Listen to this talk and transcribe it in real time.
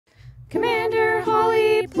Commander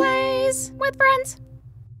Holly plays with friends.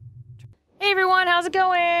 Hey everyone, how's it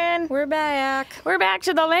going? We're back. We're back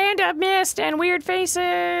to the land of mist and weird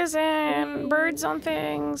faces and birds on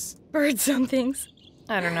things. Birds on things.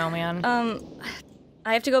 I don't know, man.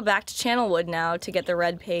 I have to go back to Channelwood now to get the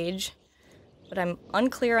red page. But I'm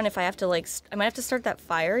unclear on if I have to, like, I might have to start that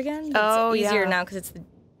fire again. It's easier now because it's the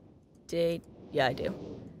date. Yeah, I do.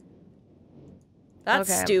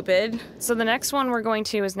 That's stupid. So the next one we're going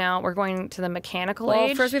to is we're going to the mechanical age.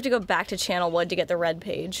 Well, first we have to go back to Channelwood to get the red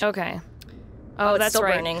page. Okay. Oh, that's it's still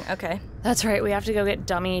right. burning. Okay. That's right. We have to go get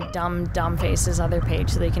dumb faces other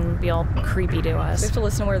page so they can be all creepy to us. We have to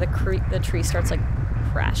listen to where the tree starts, like,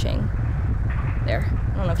 crashing. There.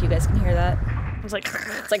 I don't know if you guys can hear that. It's like...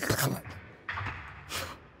 It's like...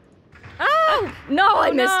 Oh! No,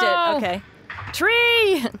 I missed it. Okay.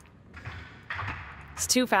 Tree! It's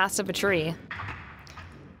too fast of a tree.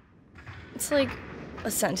 It's like a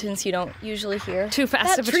sentence you don't usually hear. Too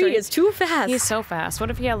fast of a tree. That tree is too fast. He's so fast. What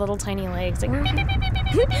if he had little tiny legs? Like...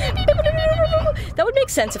 That would make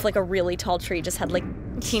sense if, like, a really tall tree just had, like,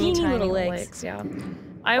 teeny little legs. Yeah.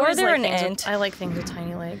 I always they're like an ant. I like things with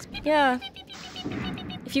tiny legs. Yeah.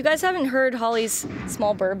 If you guys haven't heard Holly's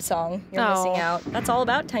Small Burb song, you're missing out. That's all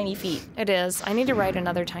about tiny feet. It is. I need to write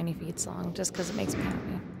another Tiny Feet song just because it makes me happy.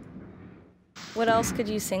 What else could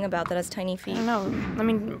you sing about that has tiny feet? I don't know. I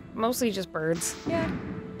mean, mostly just birds. Yeah.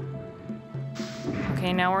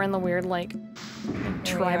 Okay, now we're in the weird, like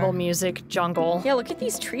tribal music jungle. Yeah, look at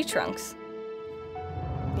these tree trunks.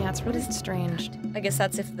 Yeah, it's really strange. I guess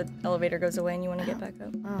that's if the elevator goes away and you want to get back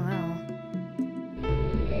up. I don't know.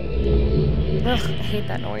 Ugh, I hate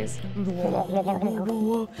that noise.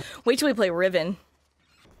 Wait till we play Riven.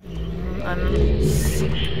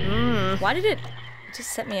 Why did it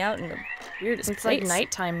just set me out in the weirdest It's place? like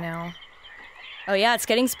nighttime now. Oh yeah, it's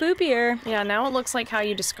getting spookier. Yeah, now it looks like how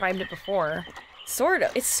you described it before. Sort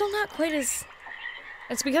of. It's still not quite as...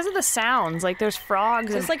 It's because of the sounds. Like, there's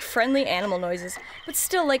frogs. There's, like, friendly animal noises. But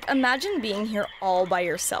still, like, imagine being here all by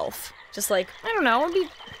yourself. Just, like... I don't know.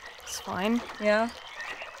 It's fine. Yeah?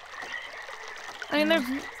 I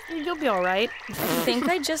mean, you'll be all right. I think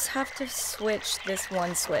I just have to switch this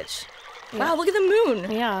one switch. Yeah. Wow, look at the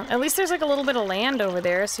moon! Yeah, at least there's, like, a little bit of land over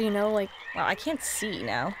there, so you know, like... Wow, I can't see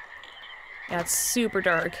now. Yeah, it's super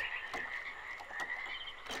dark.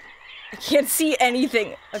 I can't see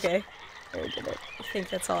anything. Okay. There, we did it. I think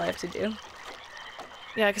that's all I have to do.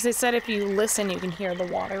 Yeah, because they said if you listen, you can hear the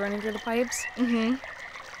water running through the pipes. Mm-hmm.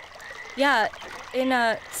 Yeah,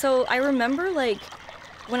 so I remember, like,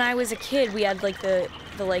 when I was a kid, we had, like, the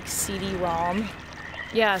like, CD-ROM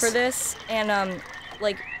for this, and,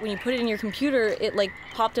 like, when you put it in your computer, it, like,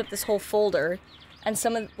 popped up this whole folder, and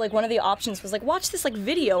one of the options was, like, watch this, like,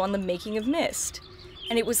 video on the making of Myst.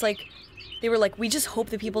 And it was, like, they were like, we just hope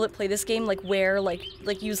the people that play this game, like, wear, like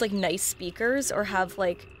use, like, nice speakers or have,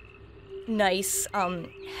 like, nice,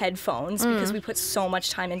 headphones because we put so much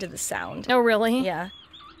time into the sound. Oh, really? Yeah.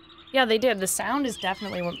 Yeah, they did. The sound is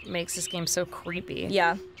definitely what makes this game so creepy.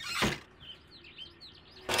 Yeah.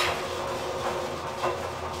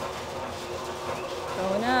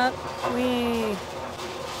 Going up. Whee.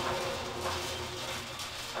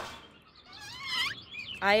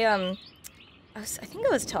 I think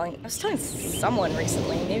I was telling someone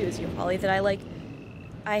recently, maybe it was you, Holly, that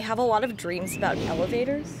I have a lot of dreams about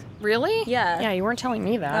elevators. Really? Yeah. Yeah, you weren't telling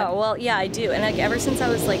me that. Oh, well, yeah, I do. And, like, ever since I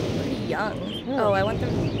was, like, pretty young. Oh, I went the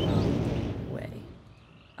wrong way.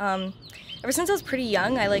 Ever since I was pretty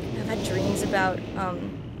young, I, like, have had dreams about,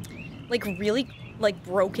 like, really, like,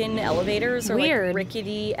 broken elevators or, like,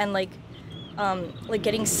 rickety and, like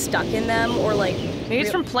getting stuck in them or, like... Maybe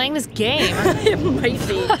it's from playing this game. It might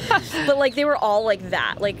be. But, like, they were all like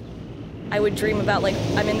that. Like, I would dream about, like,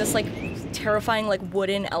 I'm in this, like, terrifying, like,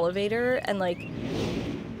 wooden elevator and, like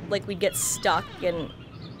we'd get stuck and...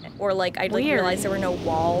 Or, like, I'd, like, realize there were no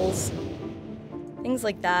walls. Things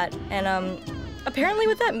like that. And, apparently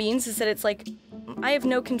what that means is that it's, like, I have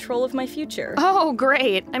no control of my future. Oh,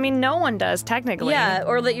 great. I mean, no one does, technically. Yeah,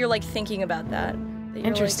 or that you're, like, thinking about that.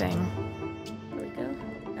 Interesting. There we go.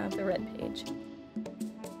 Now I have the red page.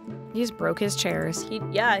 He just broke his chairs. He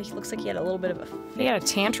looks like he had a little bit of a fit. He had a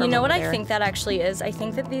tantrum. You know what there. I think that actually is? I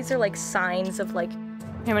think that these are, like, signs of, like...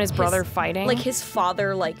 Him and his brother fighting? Like, his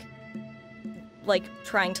father, like,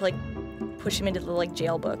 trying to, like, push him into the, like,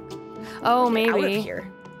 jail book. Oh, maybe. Out of here.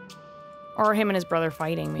 Or him and his brother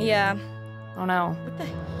fighting, maybe. Yeah. Oh, no. What the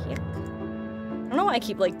heck? I don't know why I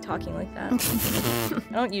keep, like, talking like that.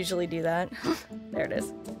 I don't usually do that. There it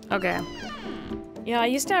is. Okay. Yeah, I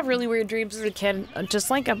used to have really weird dreams as a kid, just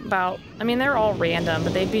like about, I mean, they're all random,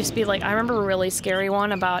 but they'd just be like, I remember a really scary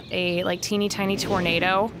one about a like teeny tiny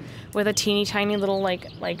tornado with a teeny tiny little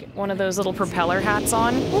like one of those little propeller hats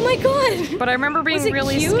on. Oh my god! But I remember being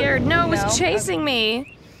really cute? scared. No, it was chasing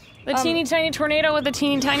me. The teeny tiny tornado with the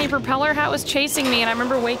teeny tiny propeller hat was chasing me, and I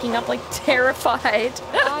remember waking up like terrified.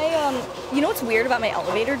 You know what's weird about my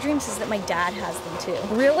elevator dreams is that my dad has them too.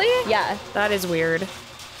 Really? Yeah. That is weird.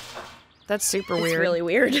 That's super weird. It's really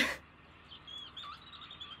weird.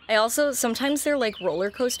 I also, sometimes they're like roller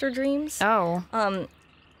coaster dreams. Oh.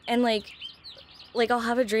 And like I'll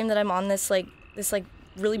have a dream that I'm on this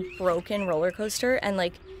really broken roller coaster, and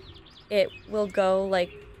like it will go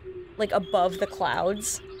like above the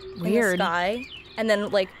clouds in the sky, and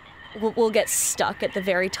then like we'll get stuck at the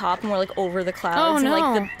very top, and we're like over the clouds, and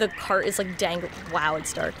like the cart is like dangling. Wow,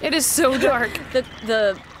 it's dark. It is so dark.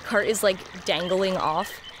 the cart is like dangling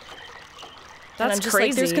off. That's and I'm just crazy.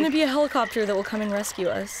 Like, there's gonna be a helicopter that will come and rescue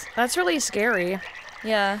us. That's really scary.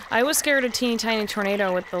 Yeah. I was scared of teeny tiny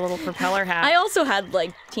tornado with the little propeller hat. I also had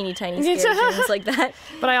like teeny tiny scary dreams like that.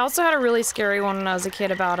 But I also had a really scary one when I was a kid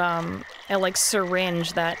about a like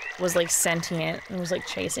syringe that was like sentient and was like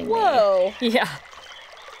chasing me. Whoa. Yeah.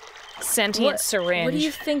 Sentient syringe. What do you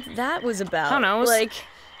think that was about? I don't know. Like,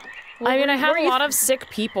 I mean, I have a lot of sick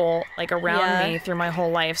people like around me through my whole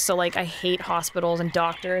life, so like I hate hospitals and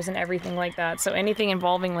doctors and everything like that. So anything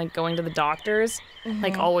involving like going to the doctors,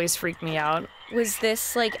 like always freaked me out. Was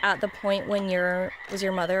this like at the point when was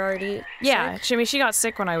your mother already sick? I mean, she got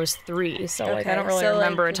sick when I was 3, so like I don't really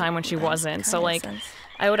remember a time when she wasn't. So like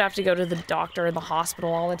I would have to go to the doctor or the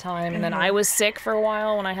hospital all the time, and then I was sick for a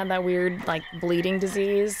while when I had that weird like bleeding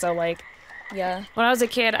disease. So like when I was a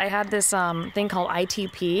kid, I had this thing called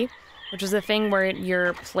ITP, which is the thing where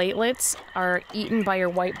your platelets are eaten by your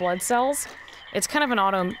white blood cells. It's kind of an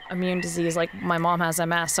autoimmune disease, like my mom has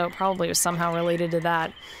MS, so it probably was somehow related to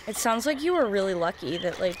that. It sounds like you were really lucky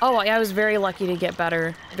that like... Oh, I was very lucky to get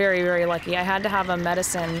better. Very, very lucky. I had to have a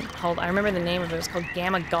medicine called, I remember the name of it, it was called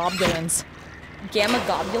gamma globulins. Gamma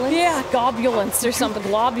globulins? Yeah, globulins or something,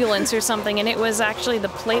 globulins or something, and it was actually the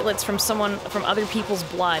platelets from other people's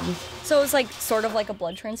blood. So it was like sort of like a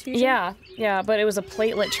blood transfusion? Yeah, but it was a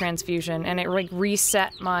platelet transfusion, and it like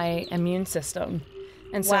reset my immune system.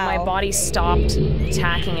 And so my body stopped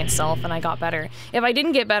attacking itself, and I got better. If I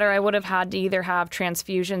didn't get better, I would have had to either have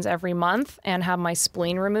transfusions every month and have my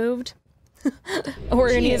spleen removed. Or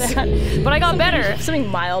any of that. But I got better. Something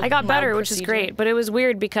mild. I got better, which is great. But it was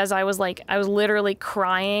weird because I was literally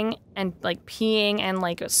crying and like peeing and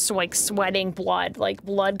like sweating blood. Like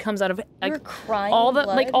blood comes out of You're crying all the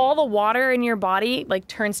blood? all the water in your body like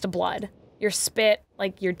turns to blood. Your spit,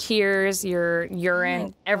 like your tears, your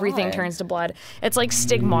urine, everything turns to blood. It's like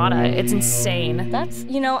stigmata. It's insane. That's,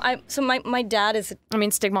 you know, so my dad is... I mean,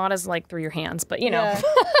 stigmata is like through your hands, but you know.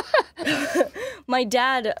 My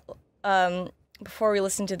dad, before we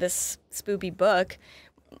listened to this spoopy book,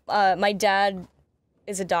 my dad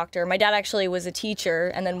is a doctor. My dad actually was a teacher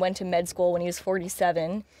and then went to med school when he was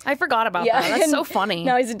 47. I forgot about that. That's so funny.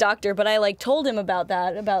 Now he's a doctor, but I like told him about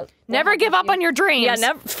that, never give up on your dreams. Yeah,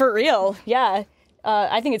 never, for real. Yeah.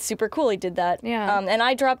 I think it's super cool he did that. Yeah. And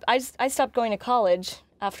I stopped going to college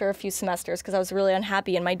after a few semesters because I was really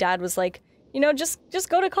unhappy, and my dad was like, you know, just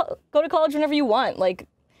go to college whenever you want. Like,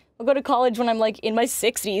 I'll go to college when I'm like in my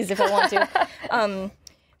 60s if I want to.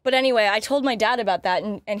 But anyway, I told my dad about that,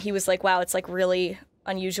 and he was like, wow, it's like really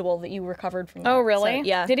unusual that you recovered from that. Oh, really? So,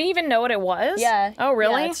 yeah. Did he even know what it was? Yeah. Oh,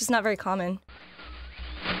 really? Yeah, it's just not very common.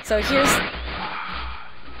 So here's...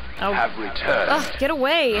 Oh. Have returned. Ugh, get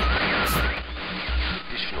away.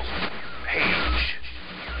 Additional page.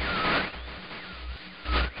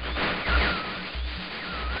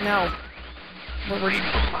 No. Free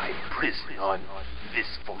from my prison on this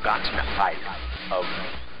forgotten island of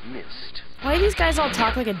mist. Why do these guys all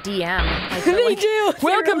talk like a DM? Like, They do.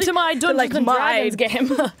 Welcome to my Dungeons and my Dragons game.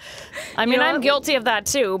 I mean, I'm guilty of that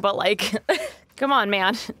too, but like, come on,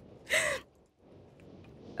 man.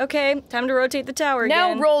 Okay, time to rotate the tower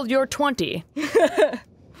again. Now roll your 20.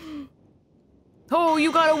 Oh,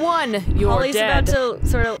 you got a 1. You're Holly's dead. about to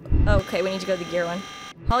sort of... Oh, okay, we need to go to the gear one.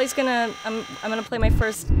 Holly's gonna... I'm gonna play my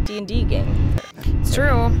first D&D game. It's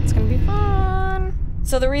true. It's gonna be fun.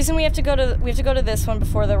 So the reason we have to go to this one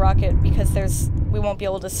before the rocket, because we won't be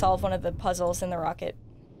able to solve one of the puzzles in the rocket,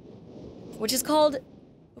 which is called...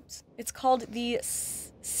 Oops. It's called the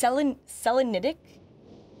Selenitic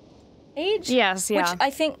Age? Yes, yeah. Which I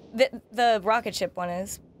think the rocket ship one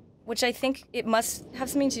is, which I think it must have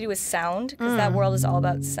something to do with sound, because that world is all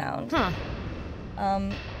about sound. Huh.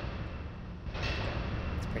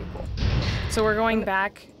 It's pretty cool. So we're going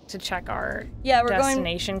back to check our we're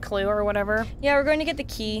destination clue or whatever. Yeah, we're going to get the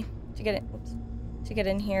key to get it. Oops, to get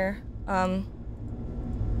in here.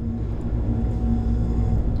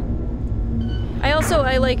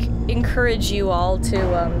 I like encourage you all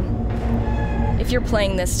to, if you're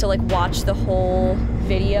playing this, to like watch the whole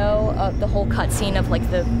video of the whole cutscene of like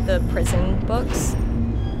the prison books.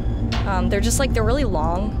 They're just like, they're really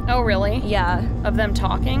long. Oh, really? Yeah. Of them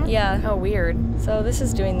talking? Yeah. Oh, weird. So this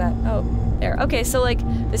is doing that. Oh, there. Okay, so like,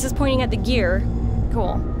 this is pointing at the gear.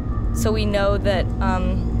 Cool. So we know that,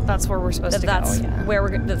 that's where we're supposed to go.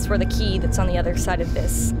 That's where the key that's on the other side of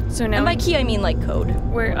this. So now. And by key, I mean like code.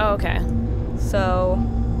 Oh, okay. So,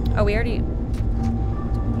 oh, we already.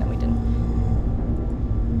 No, we didn't.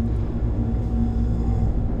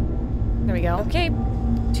 There we go. Okay,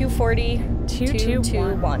 240.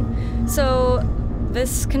 221. So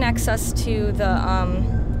this connects us to the. I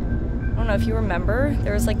don't know if you remember.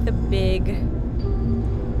 There was like the big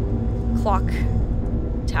clock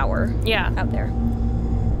tower. Yeah. Out there.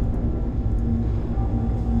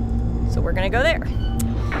 So we're gonna go there.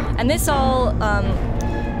 And this all,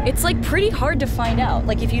 it's like pretty hard to find out.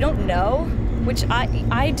 Like if you don't know, which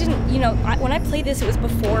I didn't, you know, when I played this, it was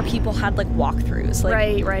before people had like walkthroughs.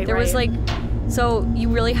 Like, right. There was like, so you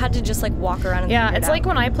really had to just like walk around and yeah, it's like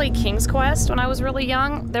when I played King's Quest when I was really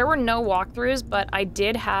young, there were no walkthroughs, but I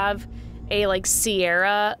did have a like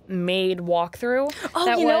Sierra made walkthrough.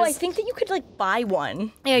 Oh, you know, I think that you could like buy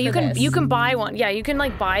one. Yeah, you can buy one. Yeah, you can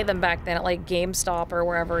like buy them back then at like GameStop or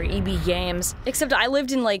wherever, EB Games. Except I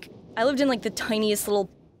lived in like the tiniest little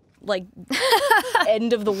like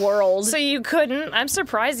end of the world. So you couldn't. I'm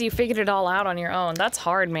surprised you figured it all out on your own. That's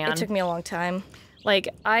hard, man. It took me a long time. Like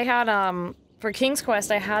I had for King's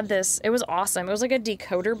Quest, I had this. It was awesome. It was like a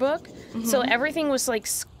decoder book. Mm-hmm. So everything was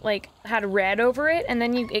like had red over it, and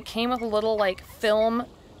then it came with a little like film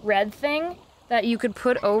red thing that you could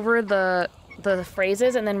put over the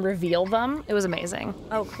phrases and then reveal them. It was amazing.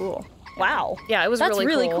 Oh, cool! Wow. Yeah, it was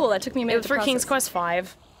really cool. That took me a minute. It was for King's Quest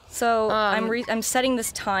 5. So I'm setting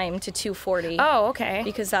this time to 240. Oh, okay.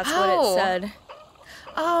 Because that's what it said.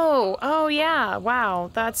 Oh yeah.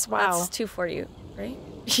 Wow. That's 240, right?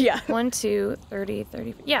 Yeah. 1, 2, 30,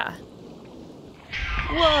 30. Yeah.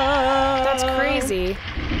 Whoa. That's crazy.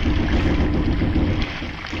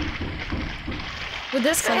 Would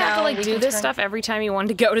this guy have to like do this stuff every time you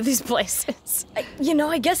wanted to go to these places? You know,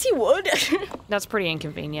 I guess he would. That's pretty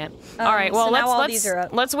inconvenient. All right, well, so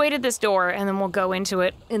let's wait at this door and then we'll go into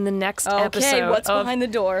it in the next episode. Okay, what's behind the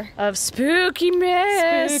door? Of Spooky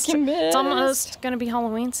Mist. Spooky Mist. It's almost gonna be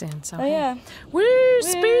Halloween soon, so. Oh yeah. Woo,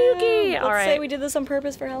 spooky! All right. Let's say we did this on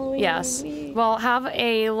purpose for Halloween. Yes. Well, have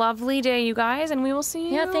a lovely day, you guys, and we will see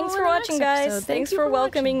you. Yeah, thanks for watching, guys. Thanks for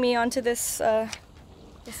welcoming me onto this.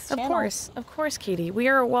 Of course, Katie. We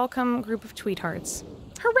are a welcome group of tweethearts.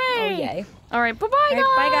 Hooray! Oh, yay. All right, bye-bye, guys.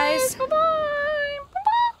 Bye, guys. Bye-bye.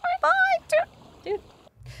 Bye-bye. Dude.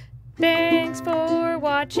 Thanks for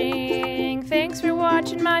watching. Thanks for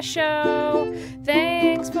watching my show.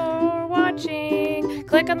 Thanks for watching.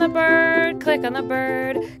 Click on the bird. Click on the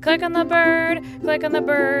bird. Click on the bird. Click on the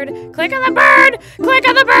bird. Click on the bird. Click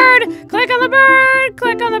on the bird. Click on the bird.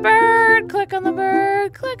 Click on the bird. Click on the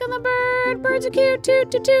bird. Click on the bird. Birds are cute.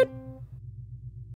 Toot toot toot.